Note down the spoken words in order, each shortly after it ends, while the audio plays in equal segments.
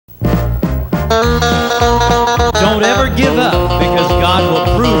Don't ever give up, because God will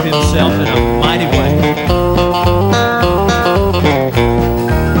prove himself in a mighty way.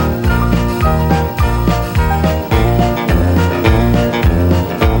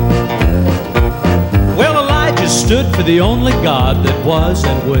 Well, Elijah stood for the only God that was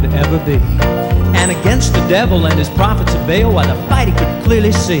and would ever be, and against the devil and his prophets of Baal, while the fight he could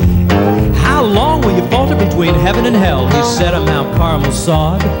clearly see. How long will you falter between heaven and hell? He said on Mount Carmel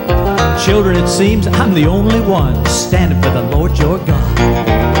sod. Children, it seems I'm the only one standing for the Lord your God.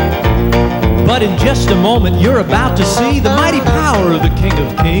 But in just a moment you're about to see the mighty power of the King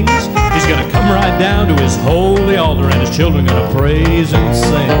of Kings. He's gonna come right down to his holy altar, and his children gonna praise and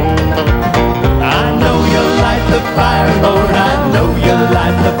sing. I know you light the fire, Lord, I know you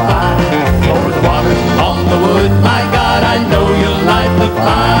light the fire. Pour the water on the wood, my God, I know you light the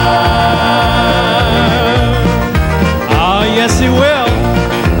fire. Oh, yes, he will.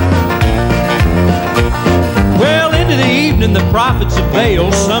 Well, into the evening, the prophets of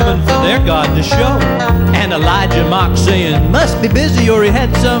Baal summoned for their God to show. And Elijah mocked, saying, must be busy or he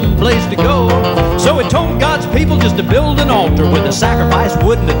had some place to go. So he told God's people just to build an altar with the sacrifice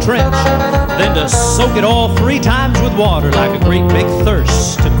wood and the trench, then to soak it all 3 times with water, like a great big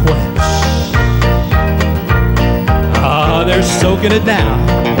thirst to quench. Ah, they're soaking it now.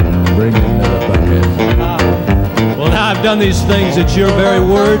 Bring another bucket. Well, now I've done these things at your very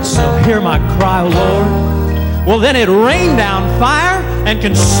word, so hear my cry, O Lord. Well, then it rained down fire and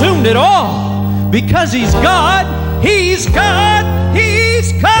consumed it all. Because he's God, he's God,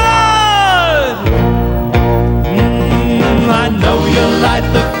 he's God. I know you light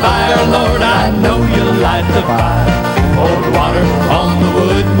the fire, Lord, I know you light the fire. Pour the water on the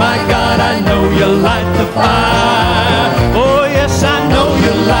wood, my God, I know you light the fire. Oh, yes, I know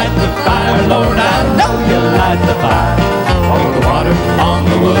you light the fire, Lord, I know you light the fire. Pour the water on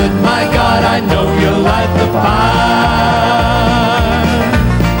the wood, my God, I know you light the fire.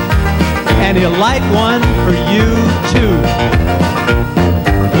 And he'll light one for you too.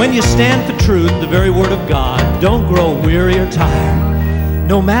 When you stand for truth, the very word of God, don't grow weary or tired.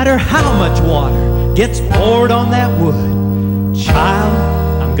 No matter how much water gets poured on that wood, child,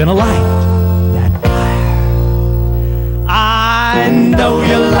 I'm gonna light that fire. I know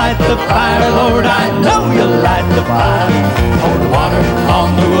you light the fire, Lord, I know you light the fire. Pour the water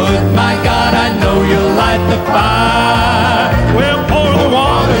on the